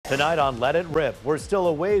Tonight on Let It Rip, we're still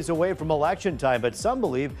a ways away from election time, but some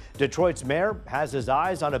believe Detroit's mayor has his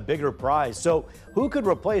eyes on a bigger prize. So who could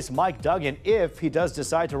replace Mike Duggan if he does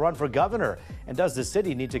decide to run for governor? And does the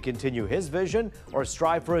city need to continue his vision or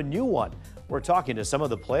strive for a new one? We're talking to some of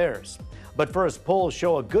the players. But first, polls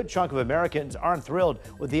show a good chunk of Americans aren't thrilled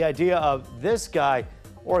with the idea of this guy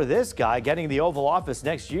or this guy getting the Oval Office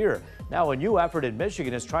next year. Now, a new effort in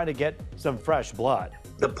Michigan is trying to get some fresh blood.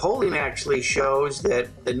 The polling actually shows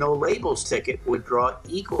that the no labels ticket would draw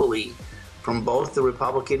equally from both the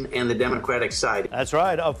Republican and the Democratic side. That's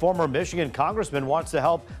right. A former Michigan congressman wants to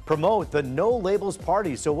help promote the no labels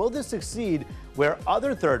party. So will this succeed where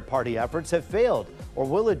other third-party efforts have failed? Or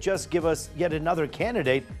will it just give us yet another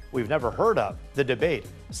candidate we've never heard of? The debate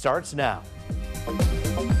starts now.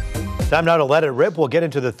 Time now to let it rip. We'll get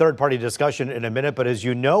into the third-party discussion in a minute, but as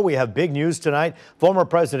you know, we have big news tonight. Former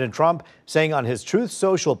President Trump saying on his Truth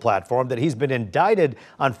Social platform that he's been indicted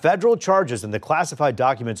on federal charges in the classified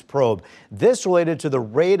documents probe. This related to the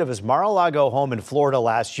raid of his Mar-a-Lago home in Florida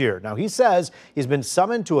last year. Now, he says he's been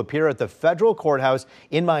summoned to appear at the federal courthouse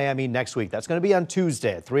in Miami next week. That's going to be on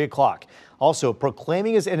Tuesday at 3 o'clock. Also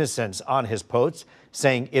proclaiming his innocence on his posts,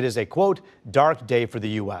 saying it is a, quote, dark day for the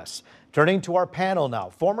U.S. Turning to our panel now,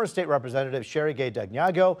 former State Representative Sherry Gay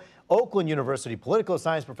Dagnago, Oakland University political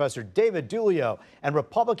science professor David Dulio, and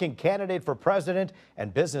Republican candidate for president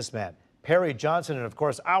and businessman Perry Johnson, and of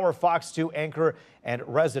course our Fox 2 anchor and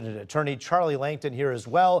resident attorney Charlie Langton here as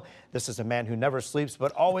well. This is a man who never sleeps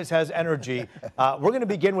but always has energy. We're going to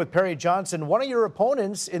begin with Perry Johnson. One of your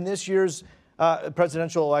opponents in this year's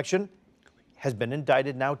presidential election has been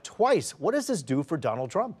indicted now twice. What does this do for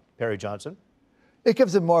Donald Trump, Perry Johnson? It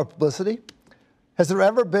gives him more publicity. Has there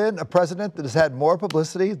ever been a president that has had more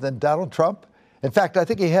publicity than Donald Trump? In fact, I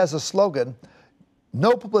think he has a slogan,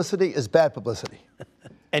 no publicity is bad publicity.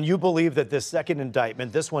 And you believe that this second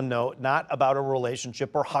indictment, this one, no, not about a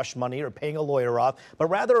relationship or hush money or paying a lawyer off, but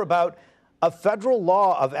rather about a federal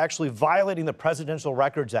law of actually violating the Presidential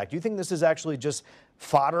Records Act. Do you think this is actually just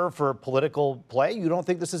fodder for political play? You don't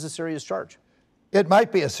think this is a serious charge? It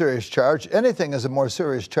might be a serious charge. Anything is a more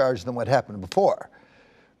serious charge than what happened before.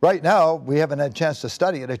 Right now, we haven't had a chance to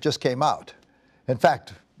study it. It just came out. In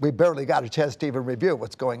fact, we barely got a chance to even review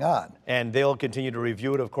what's going on. And they'll continue to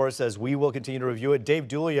review it, of course, as we will continue to review it. Dave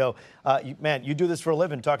Dulio, man, you do this for a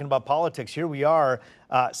living, talking about politics. Here we are,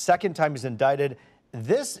 second time he's indicted.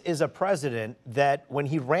 This is a president that when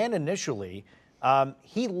he ran initially,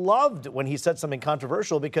 he loved when he said something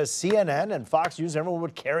controversial because CNN and Fox News, everyone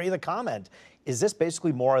would carry the comment. Is this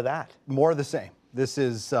basically more of that? More of the same. This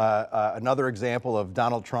is another example of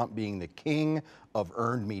Donald Trump being the king of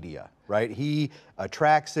earned media, right? He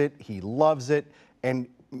attracts it, he loves it, and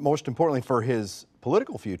most importantly for his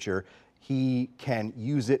political future, he can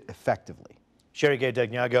use it effectively. Sherry Gay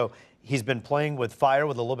Dagnago, he's been playing with fire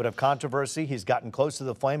with a little bit of controversy. He's gotten close to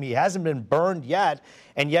the flame. He hasn't been burned yet,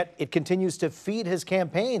 and yet it continues to feed his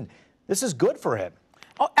campaign. This is good for him.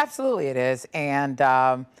 Oh, absolutely it is, and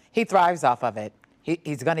he thrives off of it.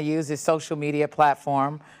 He's going to use his social media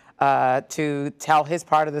platform to tell his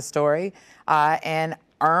part of the story and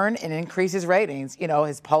earn and increase his ratings. You know,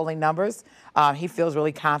 his polling numbers. He feels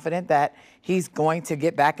really confident that he's going to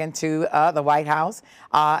get back into the White House.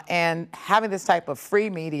 And having this type of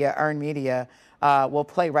free media, earned media, will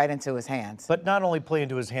play right into his hands. But not only play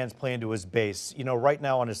into his hands, play into his base. You know, right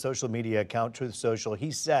now on his social media account, Truth Social, he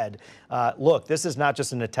said, look, this is not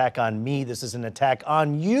just an attack on me. This is an attack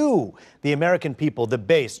on you, the American people, the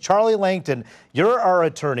base. Charlie Langton, you're our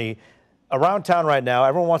attorney. Around town right now,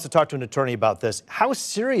 everyone wants to talk to an attorney about this. How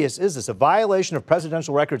serious is this? A violation of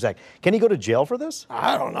Presidential Records Act. Can he go to jail for this?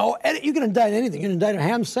 I don't know. You can indict anything. You can indict a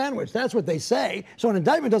ham sandwich. That's what they say. So an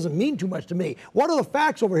indictment doesn't mean too much to me. What are the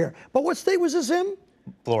facts over here? But what state was this in?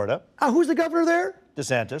 Florida. Who's the governor there?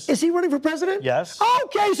 DeSantis. Is he running for president? Yes.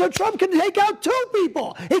 Okay, so Trump can take out two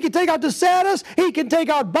people. He can take out DeSantis. He can take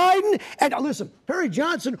out Biden. And listen, Perry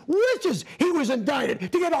Johnson wishes he was indicted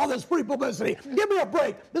to get all this free publicity. Give me a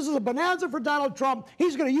break. This is a bonanza for Donald Trump.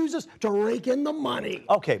 He's going to use this to rake in the money.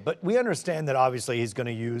 Okay, but we understand that obviously he's going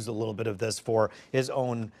to use a little bit of this for his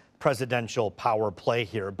own presidential power play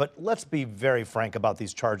here. But let's be very frank about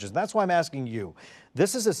these charges. And that's why I'm asking you.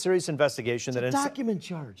 This is a serious investigation. It's a document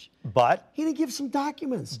charge. But he didn't give some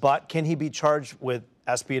documents. But can he be charged with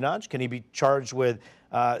espionage? Can he be charged with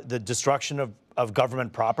the destruction of of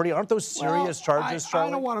government property? Aren't those serious charges, Charlie?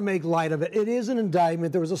 I don't want to make light of it. It is an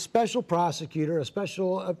indictment. There was a special prosecutor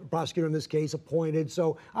in this case appointed,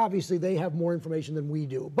 so obviously they have more information than we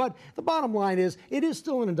do. But the bottom line is, it is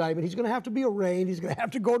still an indictment. He's going to have to be arraigned. He's going to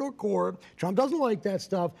have to go to a court. Trump doesn't like that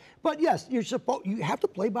stuff. But yes, you have to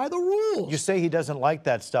play by the rules. You say he doesn't like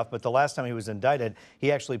that stuff, but the last time he was indicted,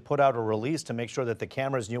 he actually put out a release to make sure that the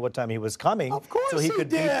cameras knew what time he was coming. Of course so he could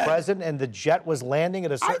be present and the jet was landing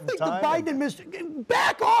at a certain time. I think the Biden administration,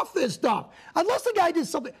 back off this stuff. Unless the guy did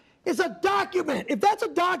something. It's a document. If that's a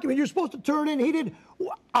document you're supposed to turn in, he did.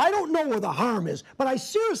 I don't know where the harm is, but I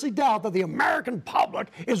seriously doubt that the American public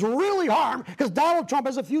is really harmed because Donald Trump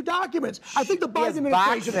has a few documents. I think the Biden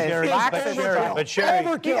administration But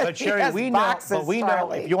Sherry, we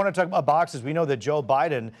know, if you want to talk about boxes, we know that Joe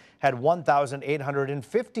Biden had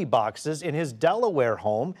 1,850 boxes in his Delaware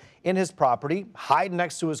home, in his property, hiding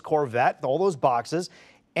next to his Corvette, all those boxes.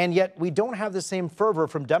 And yet we don't have the same fervor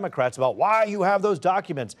from Democrats about why you have those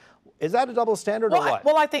documents. Is that a double standard or what?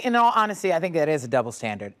 Well, I think, in all honesty, I think that is a double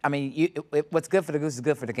standard. I mean, what's good for the goose is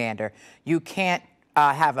good for the gander. You can't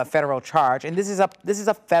have a federal charge, and this is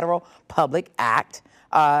a federal public act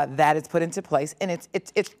that is put into place, and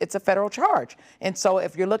it's a federal charge. And so,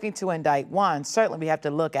 if you're looking to indict one, certainly we have to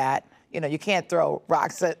look at. You can't throw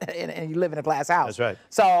rocks and you live in a glass house. That's right.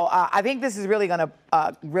 So I think this is really going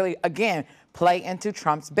to really, again, play into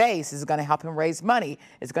Trump's base. It's going to help him raise money.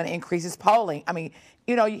 It's going to increase his polling. I mean,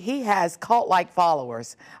 he has cult-like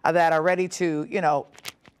followers that are ready to,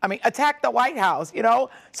 attack the White House.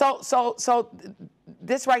 So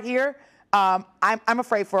this right here, I'm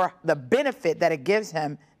afraid for the benefit that it gives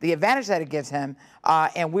him, the advantage that it gives him,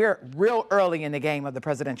 and we're real early in the game of the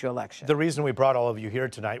presidential election. The reason we brought all of you here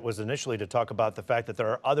tonight was initially to talk about the fact that there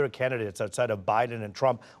are other candidates outside of Biden and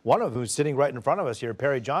Trump, one of who's sitting right in front of us here,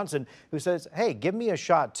 Perry Johnson, who says, hey, give me a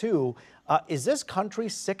shot too. Is this country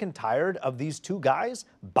sick and tired of these two guys,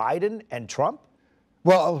 Biden and Trump?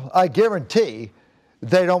 Well, I guarantee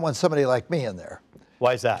they don't want somebody like me in there.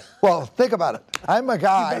 Why is that? Well, think about it. I'm a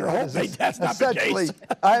guy.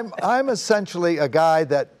 I'm essentially a guy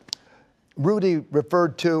that Rudy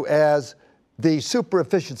referred to as the super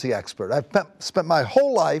efficiency expert. I've spent my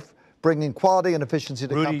whole life bringing quality and efficiency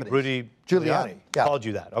to companies. Rudy Giuliani called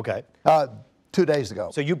you that. Okay. 2 days ago.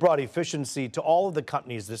 So you brought efficiency to all of the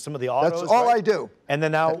companies, some of the autos. That's all I do. And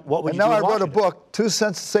then now, what would you do? And now I wrote a book, 2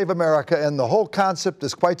 Cents to Save America, and the whole concept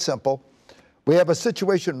is quite simple. We have a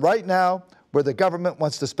situation right now where the government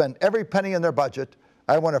wants to spend every penny in their budget.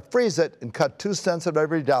 I want to freeze it and cut 2 cents of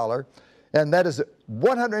every dollar. And that is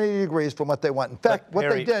 180 degrees from what they want. In fact, what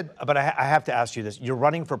they did. But I have to ask you this. You're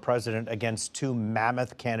running for president against two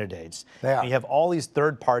mammoth candidates. They are. You have all these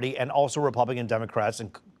third party and also Republican Democrats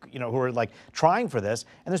and who are like trying for this.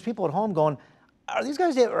 And there's people at home going, are these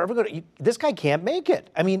guys ever going to, this guy can't make it.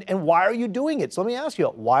 I mean, and why are you doing it? So let me ask you,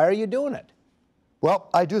 why are you doing it? Well,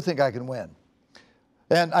 I do think I can win.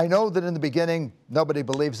 And I know that in the beginning, nobody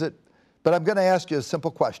believes it, but I'm going to ask you a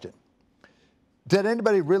simple question. Did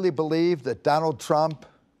anybody really believe that Donald Trump,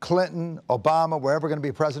 Clinton, Obama were ever going to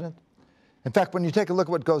be president? In fact, when you take a look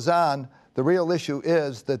at what goes on, the real issue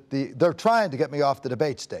is that they're trying to get me off the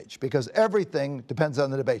debate stage because everything depends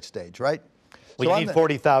on the debate stage, right? Well, so you need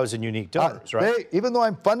 40,000 unique donors, right? Even though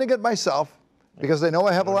I'm funding it myself, because they know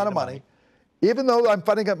I have a lot of money, even though I'm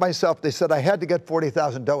funding it myself, they said I had to get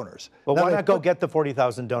 40,000 donors. Well, why not go get the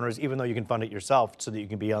 40,000 donors, even though you can fund it yourself, so that you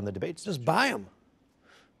can be on the debate stage? Just buy them.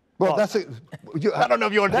 Well, that's I don't know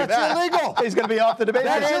if you want to do that. That's illegal. He's going to be off the debate.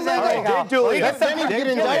 That is illegal. Then you get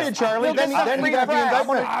indicted, Charlie. Then you got to be indicted.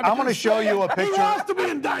 I'm going to show you a picture. He wants to be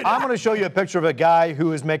indicted. I'm going to show you a picture of a guy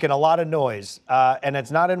who is making a lot of noise, and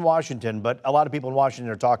it's not in Washington, but a lot of people in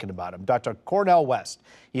Washington are talking about him. Dr. Cornel West.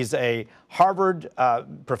 He's a Harvard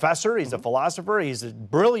professor. He's a philosopher. He's a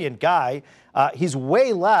brilliant guy. He's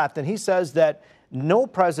way left, and he says that no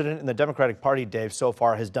president in the Democratic Party, Dave, so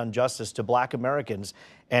far has done justice to black Americans.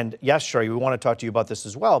 And yes, Sherry, we want to talk to you about this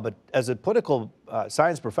as well. But as a political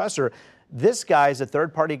science professor, this guy is a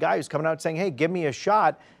third-party guy who's coming out saying, hey, give me a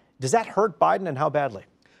shot. Does that hurt Biden, and how badly?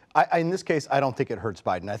 In this case, I don't think it hurts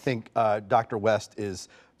Biden. I think Dr. West is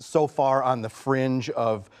so far on the fringe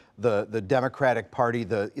of the Democratic Party,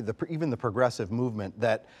 even the progressive movement,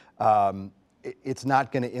 that it's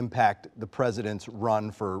not going to impact the president's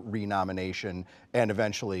run for renomination, and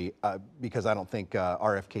eventually, because I don't think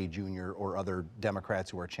RFK Jr. or other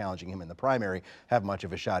Democrats who are challenging him in the primary have much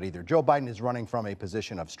of a shot either. Joe Biden is running from a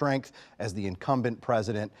position of strength as the incumbent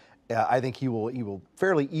president. I think he will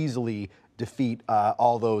fairly easily defeat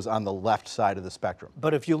all those on the left side of the spectrum.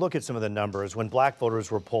 But if you look at some of the numbers, when black voters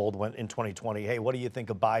were polled in 2020, hey, what do you think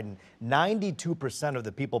of Biden? 92% of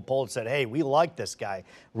the people polled said, hey, we like this guy.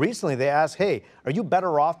 Recently, they asked, hey, are you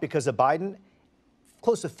better off because of Biden?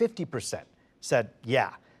 Close to 50% said,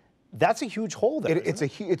 yeah. That's a huge hole there. It's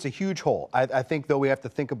a huge hole. I think, though, we have to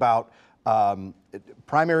think about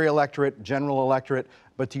primary electorate, general electorate.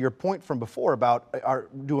 But to your point from before about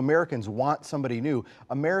do Americans want somebody new?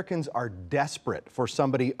 Americans are desperate for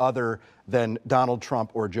somebody other than Donald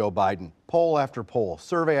Trump or Joe Biden. Poll after poll,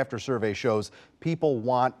 survey after survey shows people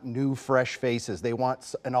want new, fresh faces. They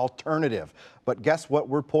want an alternative. But guess what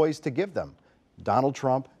we're poised to give them? Donald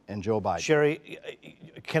Trump and Joe Biden. Sherry,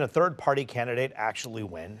 can a third-party candidate actually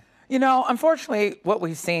win? You know, unfortunately, what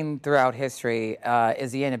we've seen throughout history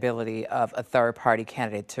is the inability of a third-party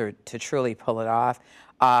candidate to truly pull it off.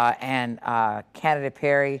 Candidate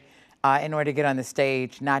Perry, in order to get on the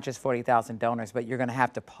stage, not just 40,000 donors, but you're going to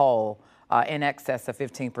have to poll in excess of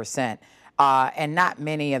 15%. And not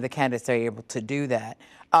many of the candidates are able to do that.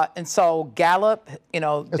 And so Gallup, you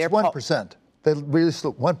know, it's 1%. They really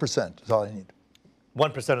 1% is all I need.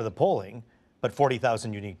 1% of the polling, but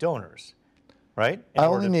 40,000 unique donors, right? I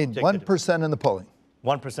only need 1% in the polling.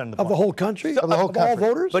 1% of the polling. Of the whole country? Of the whole country. All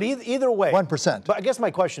voters? But either way. 1%. But I guess my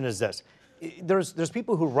question is this. There's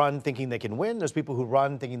people who run thinking they can win. There's people who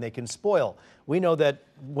run thinking they can spoil. We know that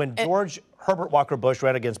when George Herbert Walker Bush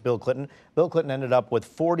ran against Bill Clinton ended up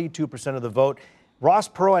with 42% of the vote. Ross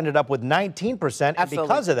Perot ended up with 19%. Absolutely. And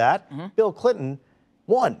because of that, Bill Clinton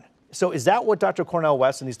won. So is that what Dr. Cornel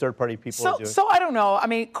West and these third-party people are doing? So I don't know. I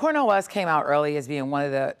mean, Cornel West came out early as being one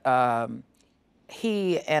of the,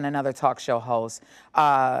 he and another talk show host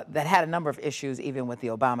that had a number of issues even with the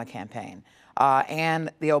Obama campaign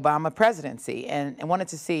and the Obama presidency and wanted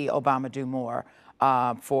to see Obama do more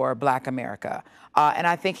for Black America. And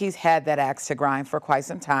I think he's had that axe to grind for quite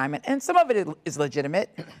some time. And some of it is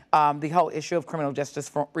legitimate. The whole issue of criminal justice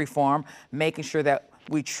reform, making sure that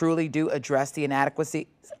we truly do address the inadequacies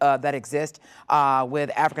that exist with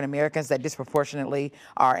African Americans that disproportionately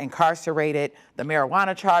are incarcerated. The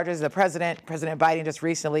marijuana charges, President Biden just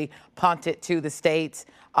recently punted to the states,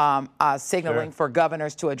 signaling for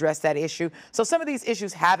governors to address that issue. So some of these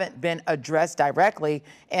issues haven't been addressed directly,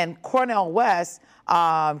 and Cornel West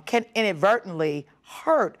can inadvertently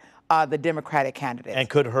hurt the Democratic candidate. And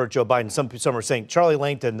could hurt Joe Biden. Some are saying, Charlie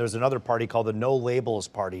Langton, there's another party called the No Labels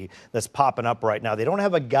Party that's popping up right now. They don't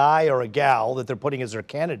have a guy or a gal that they're putting as their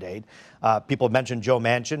candidate. People mentioned Joe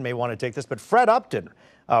Manchin may want to take this, but Fred Upton,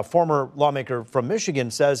 former lawmaker from Michigan,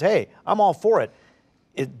 says, hey, I'm all for it.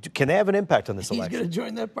 Can they have an impact on this election? He's going to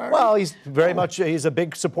join that party? Well, he's very much, he's a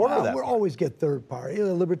big supporter of that. We'll always get third party. There's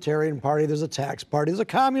a libertarian party, there's a tax party, there's a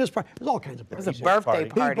communist party, there's all kinds of parties. It's a birthday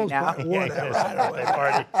party People's now. Party,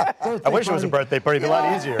 whatever. I wish it was a birthday party, it'd be a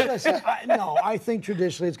lot easier. Listen, no, I think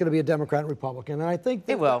traditionally it's going to be a Democrat and Republican, and I think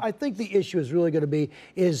It will. I think the issue is really going to be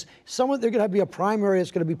they're going to have to be a primary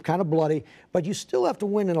that's going to be kind of bloody, but you still have to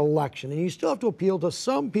win an election, and you still have to appeal to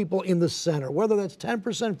some people in the center, whether that's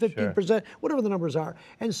 10%, 15%, whatever the numbers are.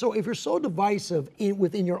 And so if you're so divisive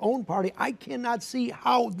within your own party, I cannot see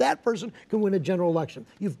how that person can win a general election.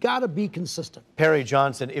 You've got to be consistent. Perry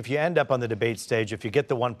Johnson, if you end up on the debate stage, if you get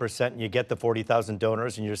the 1% and you get the 40,000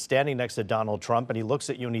 donors and you're standing next to Donald Trump and he looks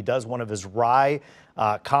at you and he does one of his wry,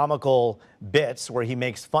 comical bits where he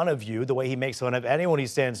makes fun of you the way he makes fun of anyone he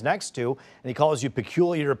stands next to, and he calls you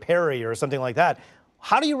peculiar Perry or something like that,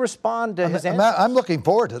 how do you respond to his answers? I'm looking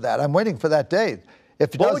forward to that. I'm waiting for that day.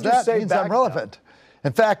 If he does that, it means I'm relevant.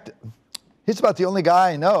 In fact, he's about the only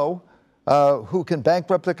guy I know who can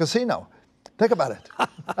bankrupt a casino. Think about it.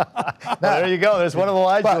 Now, there you go. There's one of the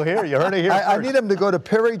lines you'll hear. You heard it here I first. need him to go to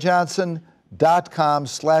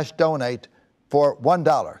perryjohnson.com/donate for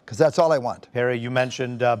 $1, because that's all I want. Perry, you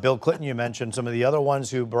mentioned Bill Clinton. You mentioned some of the other ones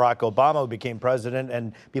who Barack Obama became president,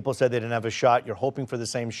 and people said they didn't have a shot. You're hoping for the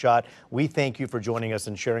same shot. We thank you for joining us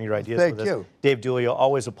and sharing your ideas with us. Thank you. Dave D'Ulio,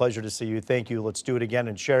 always a pleasure to see you. Thank you. Let's do it again.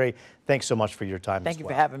 And Sherry, thanks so much for your time. Thank you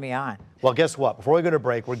for having me on. Well, guess what? Before we go to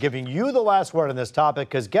break, we're giving you the last word on this topic,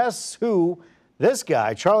 because guess who? This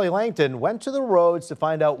guy, Charlie Langton, went to the roads to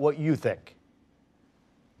find out what you think.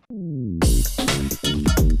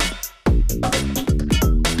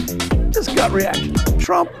 Just gut reaction.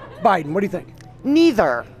 Trump, Biden, what do you think?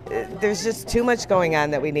 Neither. There's just too much going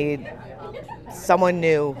on that we need someone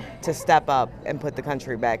new to step up and put the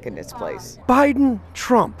country back in its place. Biden,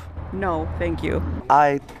 Trump. No, thank you.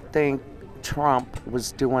 I think Trump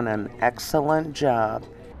was doing an excellent job.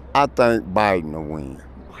 I think Biden will win.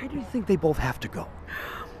 Why do you think they both have to go?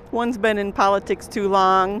 One's been in politics too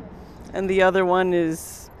long, and the other one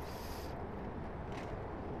is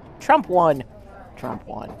Trump won. Trump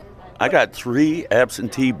won. I got 3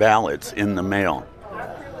 absentee ballots in the mail.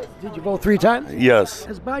 Did you vote 3 times? Yes.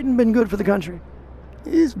 Has Biden been good for the country?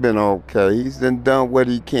 He's been okay. He's done what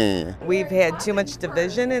he can. We've had too much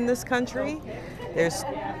division in this country. There's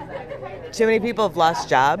too many people have lost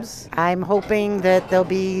jobs. I'm hoping that there'll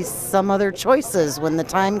be some other choices when the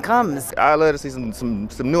time comes. I'd love to see some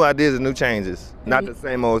new ideas and new changes. Not the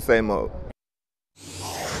same old, same old.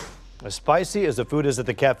 As spicy as the food is at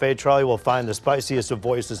the cafe, Charlie will find the spiciest of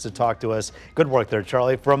voices to talk to us. Good work there,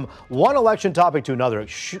 Charlie. From one election topic to another,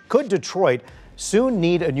 could Detroit soon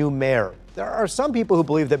need a new mayor? There are some people who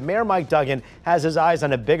believe that Mayor Mike Duggan has his eyes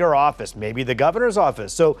on a bigger office, maybe the governor's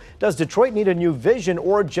office. So does Detroit need a new vision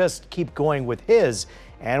or just keep going with his?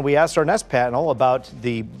 And we asked our next panel about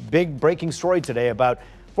the big breaking story today about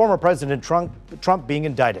former President Trump being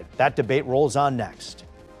indicted. That debate rolls on next.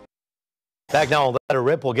 Back now on Let It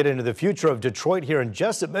Rip, we'll get into the future of Detroit here in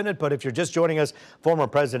just a minute. But if you're just joining us, former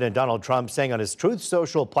President Donald Trump saying on his Truth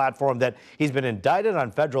Social platform that he's been indicted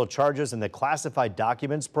on federal charges in the classified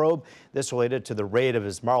documents probe. This related to the raid of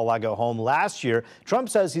his Mar-a-Lago home last year. Trump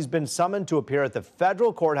says he's been summoned to appear at the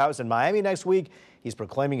federal courthouse in Miami next week. He's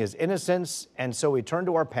proclaiming his innocence. And so we turn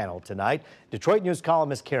to our panel tonight. Detroit News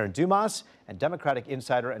columnist Karen Dumas and Democratic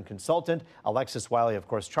insider and consultant Alexis Wiley. Of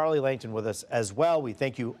course, Charlie Langton with us as well. We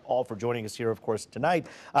thank you all for joining us here, of course, tonight.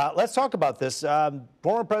 Let's talk about this.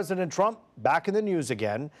 Former President Trump back in the news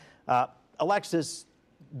again. Alexis,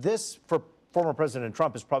 this for former President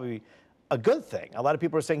Trump is probably a good thing. A lot of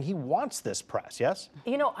people are saying he wants this press, yes?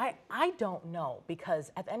 You know, I don't know,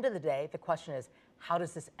 because at the end of the day, the question is, how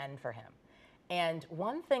does this end for him? And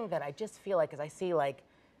one thing that I just feel like, as I see like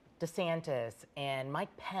DeSantis and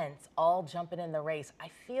Mike Pence all jumping in the race, I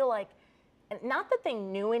feel like, and not that they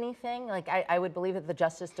knew anything, like I would believe that the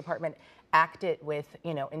Justice Department acted with,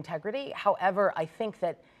 integrity. However, I think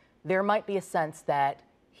that there might be a sense that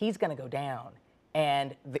he's going to go down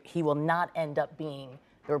and he will not end up being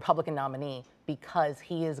the Republican nominee because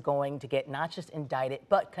he is going to get not just indicted,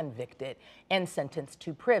 but convicted and sentenced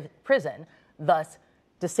to prison. Thus,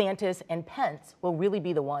 DeSantis and Pence will really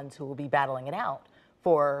be the ones who will be battling it out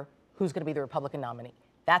for who's going to be the Republican nominee.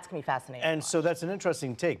 That's going to be fascinating. And so that's an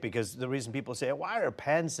interesting take, because the reason people say, why are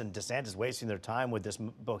Pence and DeSantis wasting their time with this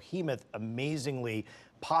behemoth, amazingly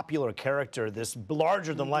popular character, this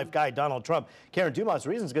larger-than-life guy, Donald Trump? Karen Dumas'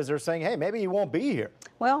 reasons, because they're saying, hey, maybe he won't be here.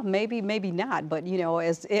 Well, maybe not. But,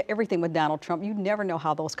 as everything with Donald Trump, you never know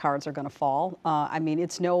how those cards are going to fall. I mean,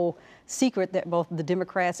 it's no secret that both the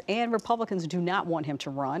Democrats and Republicans do not want him to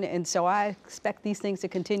run. And so I expect these things to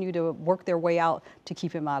continue to work their way out to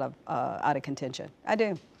keep him out of contention. I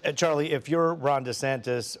do. Charlie, if you're Ron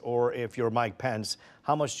DeSantis or if you're Mike Pence,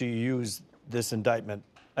 how much do you use this indictment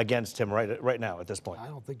against him right now at this point? I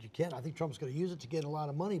don't think you can. I think Trump's going to use it to get a lot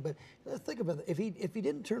of money. But think about it. If he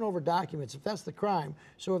didn't turn over documents, if that's the crime,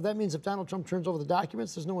 so if that means if Donald Trump turns over the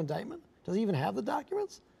documents, there's no indictment? Does he even have the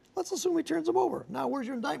documents? Let's assume he turns them over. Now, where's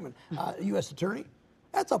your indictment? U.S. Attorney?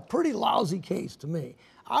 That's a pretty lousy case to me.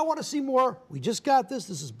 I want to see more. We just got this.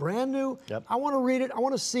 This is brand new. Yep. I want to read it. I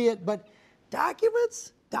want to see it. But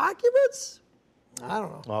documents? I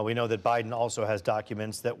don't know. Well, we know that Biden also has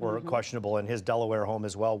documents that were questionable in his Delaware home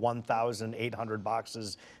as well. 1,800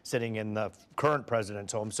 boxes sitting in the current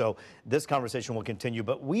president's home. So this conversation will continue.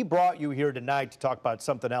 But we brought you here tonight to talk about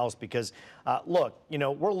something else because, look,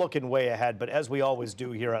 we're looking way ahead. But as we always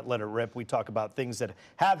do here at Let It Rip, we talk about things that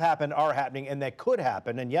have happened, are happening, and that could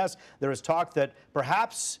happen. And yes, there is talk that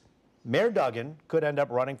perhaps Mayor Duggan could end up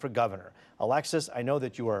running for governor. Alexis, I know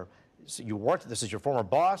that this is your former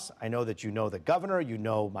boss. I know that you know the governor, you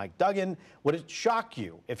know Mike Duggan. Would it shock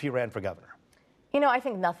you if he ran for governor? I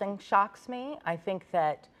think nothing shocks me. I think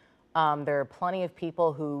that there are plenty of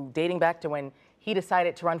people who, dating back to when he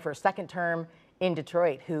decided to run for a second term in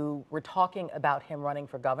Detroit, who were talking about him running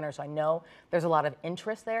for governor. So I know there's a lot of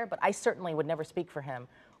interest there, but I certainly would never speak for him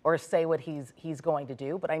or say what he's going to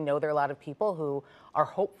do. But I know there are a lot of people who are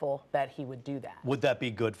hopeful that he would do that. Would that be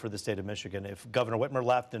good for the state of Michigan if Governor Whitmer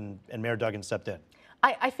left and Mayor Duggan stepped in?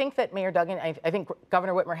 I think that Mayor Duggan, I think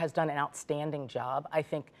Governor Whitmer has done an outstanding job. I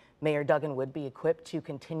think Mayor Duggan would be equipped to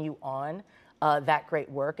continue on that great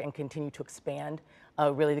work and continue to expand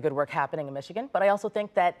really the good work happening in Michigan. But I also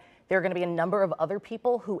think that there are going to be a number of other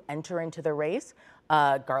people who enter into the race.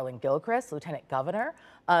 Garland Gilchrist, Lieutenant Governor,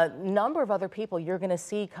 a number of other people you're going to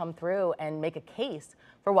see come through and make a case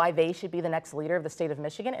for why they should be the next leader of the state of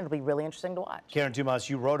Michigan. It'll be really interesting to watch. Karen Dumas,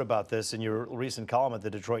 you wrote about this in your recent column at the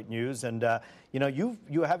Detroit News, and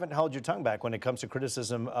you haven't held your tongue back when it comes to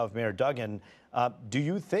criticism of Mayor Duggan. Do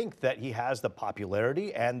you think that he has the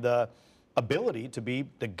popularity and the ability to be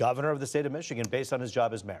the governor of the state of Michigan based on his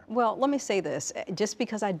job as mayor. Well, let me say this. Just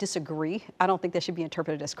because I disagree, I don't think that should be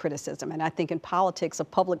interpreted as criticism. And I think in politics, a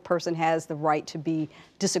public person has the right to be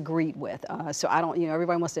disagreed with. So I don't,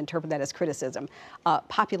 everybody wants to interpret that as criticism.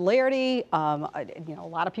 Popularity, a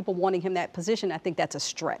lot of people wanting him that position, I think that's a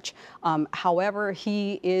stretch. However,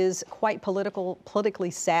 he is quite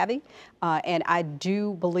politically savvy. And I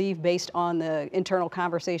do believe, based on the internal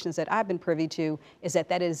conversations that I've been privy to, is that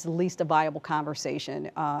that is at least a viable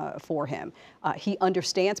conversation for him. He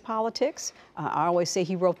understands politics. I always say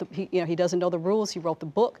he doesn't know the rules. He wrote the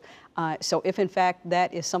book. So if in fact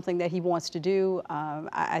that is something that he wants to do,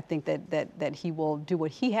 I think that he will do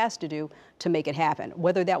what he has to do to make it happen.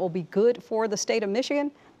 Whether that will be good for the state of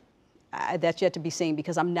Michigan, that's yet to be seen,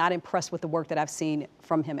 because I'm not impressed with the work that I've seen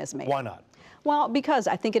from him as mayor. Why not? Well, because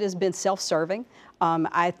I think it has been self-serving.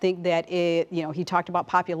 I think that he talked about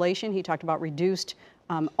population. He talked about reduced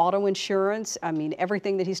auto insurance. I mean,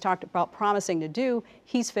 everything that he's talked about promising to do,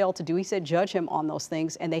 he's failed to do. He said judge him on those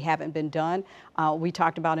things, and they haven't been done. We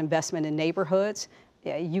talked about investment in neighborhoods.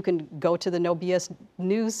 You can go to the No BS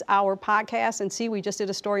News Hour podcast and see we just did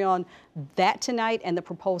a story on that tonight and the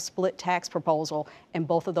proposed split tax proposal, and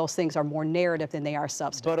both of those things are more narrative than they are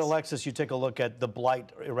substance. But Alexis, you take a look at the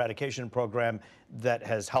blight eradication program that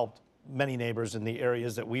has helped many neighbors in the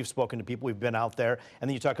areas that we've spoken to people. We've been out there, and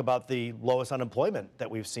then you talk about the lowest unemployment that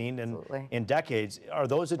we've seen in decades. Are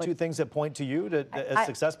those the two things that point to you as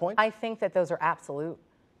success points? I think that those are absolute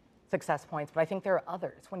success points, but I think there are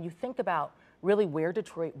others. When you think about really where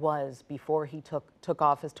Detroit was before he took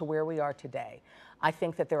office to where we are today, I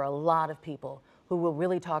think that there are a lot of people who will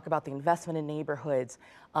really talk about the investment in neighborhoods,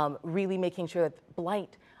 really making sure that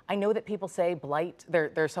blight, I know that people say blight,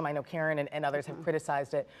 there's some, I know Karen and others have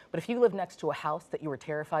criticized it, but if you live next to a house that you were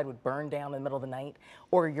terrified would burn down in the middle of the night,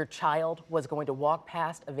 or your child was going to walk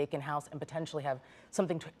past a vacant house and potentially have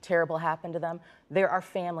something terrible happen to them, there are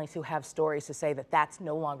families who have stories to say that that's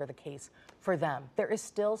no longer the case for them. There is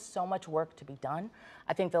still so much work to be done.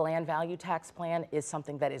 I think the land value tax plan is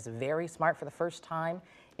something that is very smart. For the first time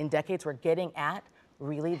in decades, we're getting at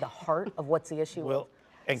really the heart of what's the issue.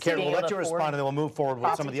 And Karen, we'll let you respond, and then we'll move forward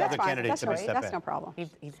with some of the other candidates that may step in. That's no problem.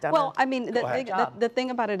 He's done well, I mean, the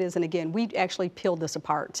thing about it is, and again, we actually peeled this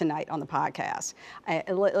apart tonight on the podcast.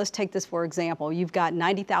 Let's take this for example. You've got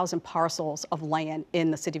 90,000 parcels of land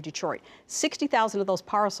in the city of Detroit. 60,000 of those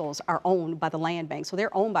parcels are owned by the land bank, so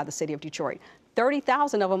they're owned by the city of Detroit.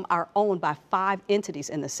 30,000 of them are owned by 5 entities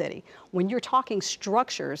in the city. When you're talking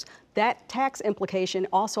structures, that tax implication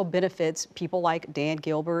also benefits people like Dan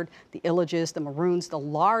Gilbert, the Illages, the Maroons, the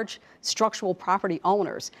large structural property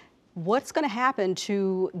owners. What's going to happen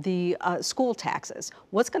to the school taxes?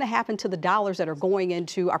 What's going to happen to the dollars that are going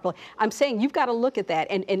into our? I'm saying you've got to look at that,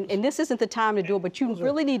 and this isn't the time to do it, but you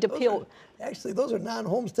really need to peel. Actually, those are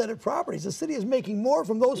non-homesteaded properties. The city is making more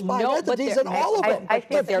from those 5 entities than all of them. I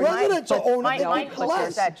think if residents own it, they make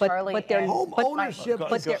less. But they're home ownership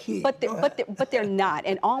is key. But they're not.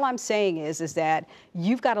 And all I'm saying is that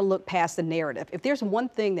you've got to look past the narrative. If there's one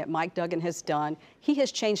thing that Mike Duggan has done, he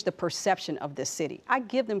has changed the perception of this city. I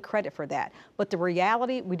give them credit for that. But the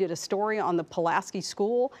reality, we did a story on the Pulaski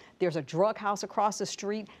School. There's a drug house across the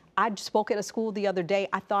street. I spoke at a school the other day.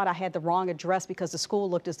 I thought I had the wrong address because the school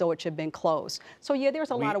looked as though it should have been closed. So yeah,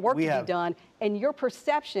 there's a lot of work to be done, and your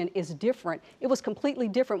perception is different. It was completely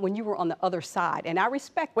different when you were on the other side, and I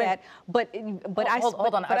respect that. But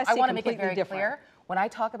hold on. I want to make it very different. clear. When I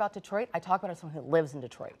talk about Detroit, I talk about someone who lives in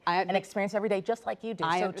Detroit and experience every day just like you do.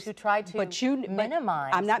 So to try to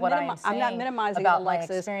minimize what I'm saying about my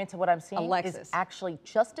experience and what I'm seeing is actually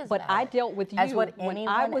just as bad. But I dealt with you when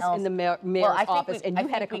I was in the mayor's office, and you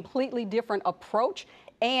had a completely different approach.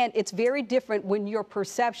 And it's very different when your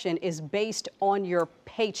perception is based on your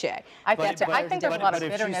paycheck. I think there's a lot of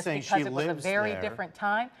bitterness because it was a very different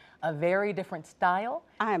time, a very different style,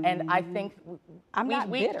 and I think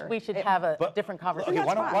we should have a different conversation. Okay,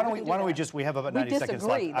 why don't we just, we have about 90 seconds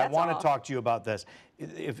left. I want to talk to you about this.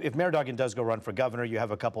 If Mayor Duggan does go run for governor, you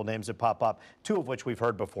have a couple names that pop up, 2 of which we've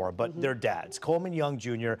heard before, but they're dads, Coleman Young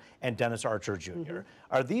Jr. and Dennis Archer Jr.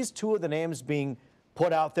 Are these 2 of the names being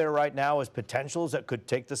put out there right now as potentials that could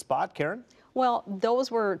take the spot, Karen? Well, those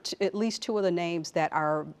were at least 2 of the names that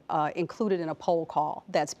are included in a poll call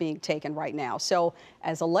that's being taken right now. So,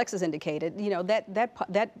 as Alexis indicated, you know,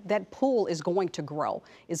 that pool is going to grow.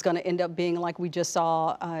 It's going to end up being like we just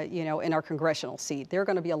saw, you know, in our congressional seat. There are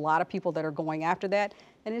going to be a lot of people that are going after that,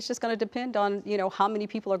 and it's just going to depend on, you know, how many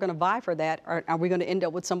people are going to vie for that. Or are we going to end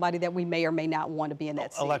up with somebody that we may or may not want to be in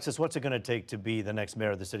that seat? Alexis, what's it going to take to be the next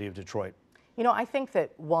mayor of the city of Detroit? You know, I think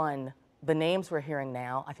that the names we're hearing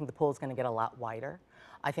now, I think the pool is going to get a lot wider.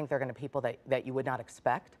 I think they're going to be people that you would not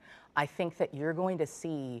expect. I think that you're going to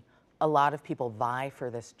see a lot of people vie for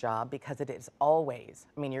this job because it is always,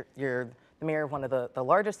 I mean, you're the mayor of one of the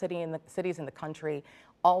largest cities in the country,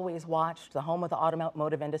 always watched, the home of the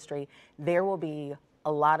automotive industry. There will be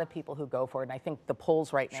a lot of people who go for it, and I think the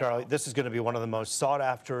polls right now. Charlie, this is going to be one of the most sought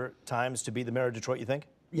after times to be the mayor of Detroit, you think?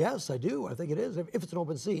 Yes, I do. I think it is. If it's an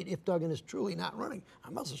open seat, if Duggan is truly not running,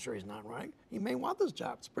 I'm not so sure he's not running. He may want this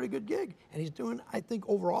job. It's a pretty good gig, and he's doing, I think,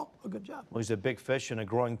 overall, a good job. Well, he's a big fish in a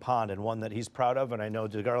growing pond, and one that he's proud of. And I know,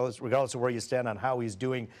 regardless of where you stand on how he's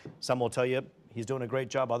doing, some will tell you he's doing a great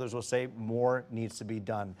job. Others will say more needs to be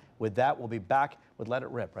done. With that, we'll be back with Let It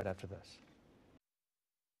Rip right after this.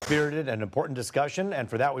 Spirited and important discussion, and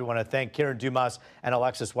for that we want to thank Karen Dumas and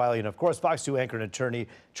Alexis Wiley, and of course Fox 2 anchor and attorney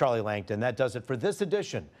Charlie Langton. That does it for this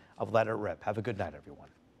edition of Let It Rip. Have a good night, everyone.